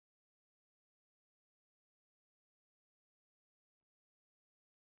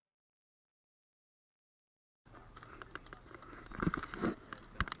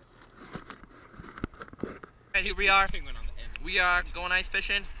Alright, here we are. We are going ice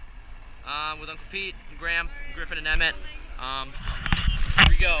fishing with Uncle Pete, and Graham, Griffin, and Emmett. Here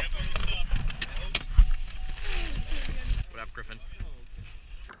we go. What up, Griffin?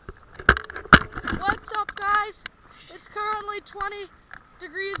 What's up, guys? It's currently 20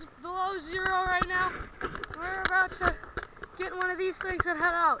 degrees below zero right now. We're about to get in one of these things and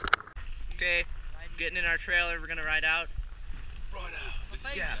head out. Okay, getting in our trailer. We're gonna ride out. Ride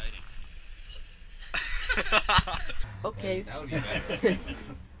out. Yeah. Okay. That would be better.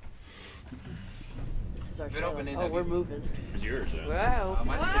 This is our trailer. Oh, we're moving. It's yours, huh? Wow.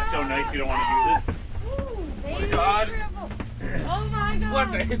 It's so nice you don't want to do this. Oh my god. Oh my god.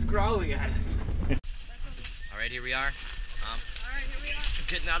 What the? It's growling at us. Alright, here we are.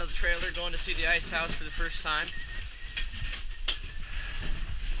 Getting out of the trailer, going to see the ice house for the first time.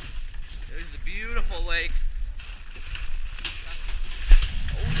 There's the beautiful lake.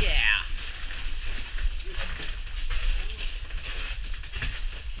 Oh yeah.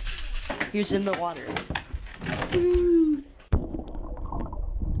 Here's in the water.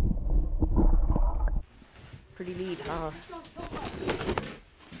 Pretty neat, huh?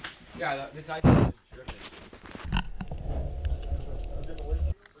 Yeah, this ice is dripping.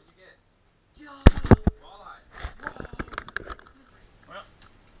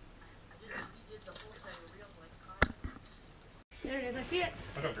 There it is, I see it.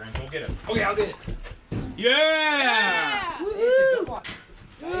 What's up, Graham? Go get it. Okay, I'll get it. Yeah! Woo!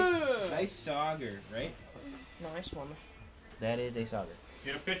 Nice sauger, right? Nice one. That is a sauger.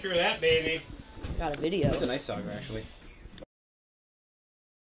 Get a picture of that, baby. Got a video. That's a nice sauger, actually.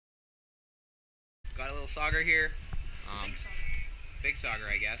 Got a little sauger here. Big sauger,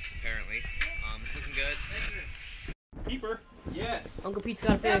 I guess, apparently. It's looking good. Keeper. Yes. Uncle Pete's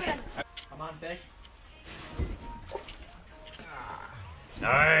got a fish. Come on, fish.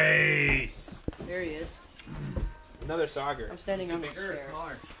 Nice. There he is. Another sauger. I'm standing on the Bigger or chair.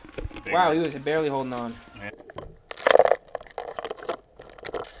 smaller? Bigger. Wow, he was barely holding on.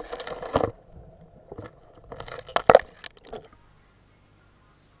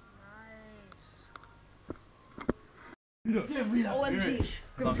 OMG.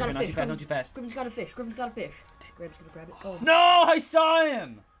 Griffin's got a Not fish. too fast, not too fast. Griffin's got a fish. Griffin's got a fish. Graham's gonna grab it. Oh. No, I saw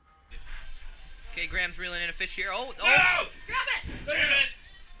him. Okay, Graham's reeling in a fish here. Oh, No! oh, Grab it! Grab it!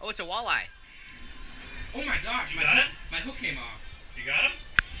 oh, it's a walleye. Oh my gosh, You got it? my hook came off. You got him?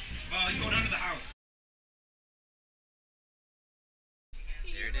 You going under the house.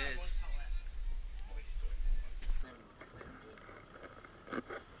 There it is.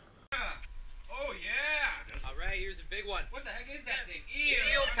 Oh yeah! All right, here's a big one. What the heck is that thing?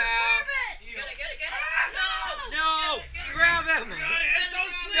 Eel, pal. Eel. Get it. No, grab him. Got it! It's so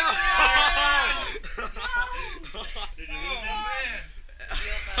No. Did you Oh lose it? man!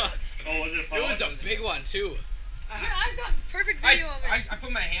 Oh, was it a It phone? was a big one too. I've got perfect video of it. I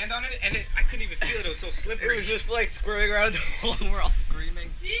put my hand on it and I couldn't even feel it. It was so slippery. It was just like squirming around the hole and we're all screaming.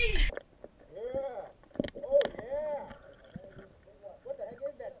 Jeez.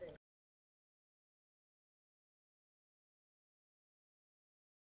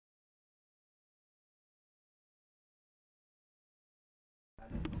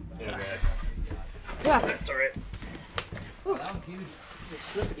 Yeah, bad. Yeah. That's alright. Oh, that was huge. He's a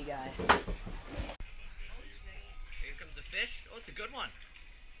slippity guy. Here comes a fish. Oh, it's a good one.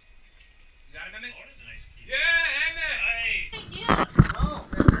 You got it, Emmett? Oh, that's a nice piece. Yeah, Emmett! Nice. Oh,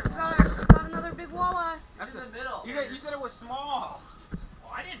 We got another big walleye. that's in the middle. You said it was small.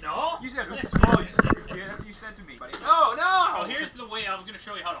 Oh, I didn't know. You said it was small. Yeah, that's what you said to me. No, no! Oh, here's the way I was going to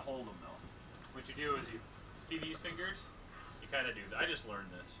show you how to hold them, though. What you do is you see these fingers? You kind of do that. I just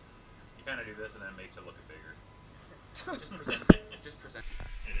learned this. You kind of do this, and then it makes it look bigger. Just present it. Just present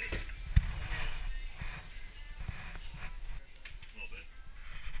it. It is. A little bit.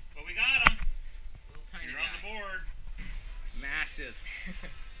 But we got him. Little tiny You're on the board. Massive.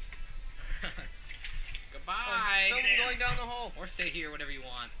 Goodbye. Get in. Going down the hole. Or stay here, whatever you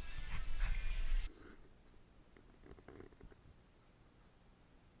want.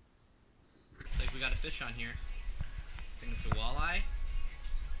 Looks like we got a fish on here. I think it's a walleye.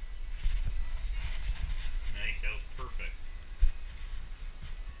 Nice. That was perfect.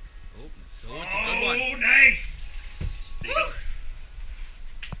 Oh, so it's a good one. Oh, nice. See it?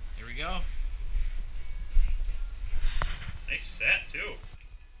 Here we go. Nice set, too.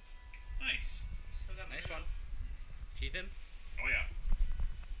 Nice. Still got nice one. Keep him. Oh, yeah.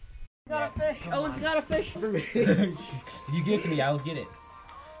 Got a fish. Owen's got a fish for me. If you give it to me, I'll get it.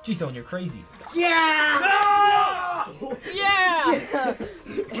 Jeez, Owen, you're crazy. Yeah! No! Yeah!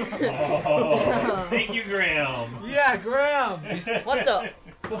 Oh, thank you, Graham. Yeah, Graham. What the?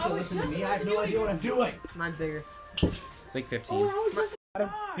 Supposed to listen to me. I have no idea what I'm doing. Mine's bigger. It's like 15.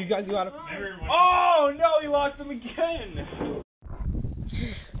 You got it. Remember Oh no, he lost him again.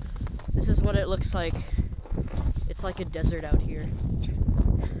 This is what it looks like. It's like a desert out here.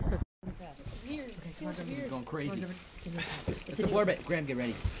 Going crazy. It's a blorbit. Graham, get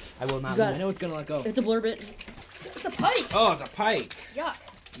ready. I will not. got I know it's gonna let go. It's a blorbit. It's a pike! Oh, it's a pike. Yeah.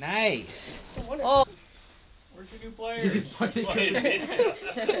 Nice. Oh. Where's your new player? He's pointing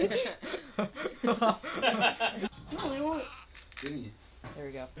There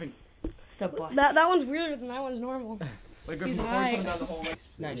we go. That one's weirder than that one's normal. Wait, He's before high. you put it down the whole way.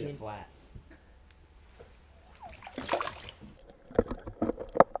 19. Flat.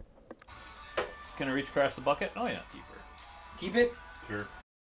 Can I reach across the bucket? Oh yeah, keeper. Keep it. Sure.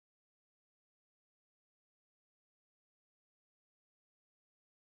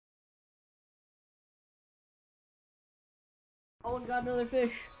 Owen got another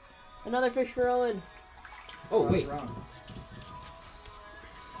fish. Another fish for Owen. Oh wait.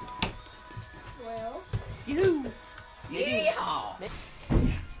 Well, you.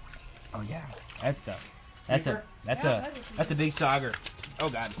 Oh yeah. That's a big sauger. Oh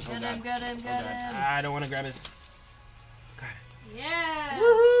god. Oh god. Got him. I don't want to grab his. Yeah.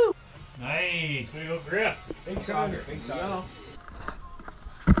 Woohoo! Nice. Way to go, Griff. Big sauger. Big sauger.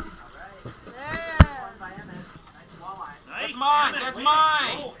 Nice. That's mine. That's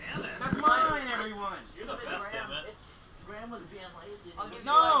mine. Oh, Emmett. That's mine, everyone. You're the best, Emmett. Graham was being lazy.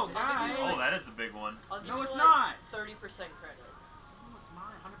 No, guys. Oh, that is the big one. No, it's not. 30% credit. No, it's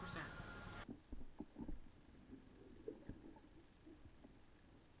mine, 100%.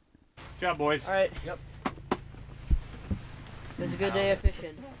 Good job, boys. All right. Yep. It was a good day of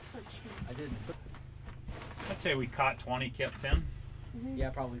fishing. I did. I'd say we caught 20, kept 10.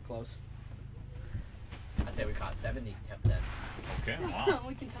 Yeah, probably close. I'd say we caught 70, kept 10. Okay, wow.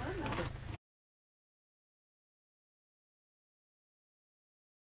 We can tell them that.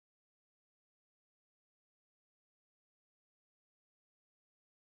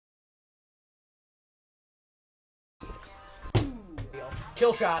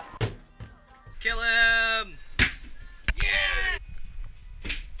 Kill shot. Kill him!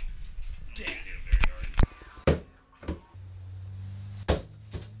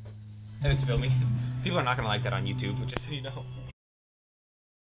 And it's filming. People are not gonna like that on YouTube, just so you know.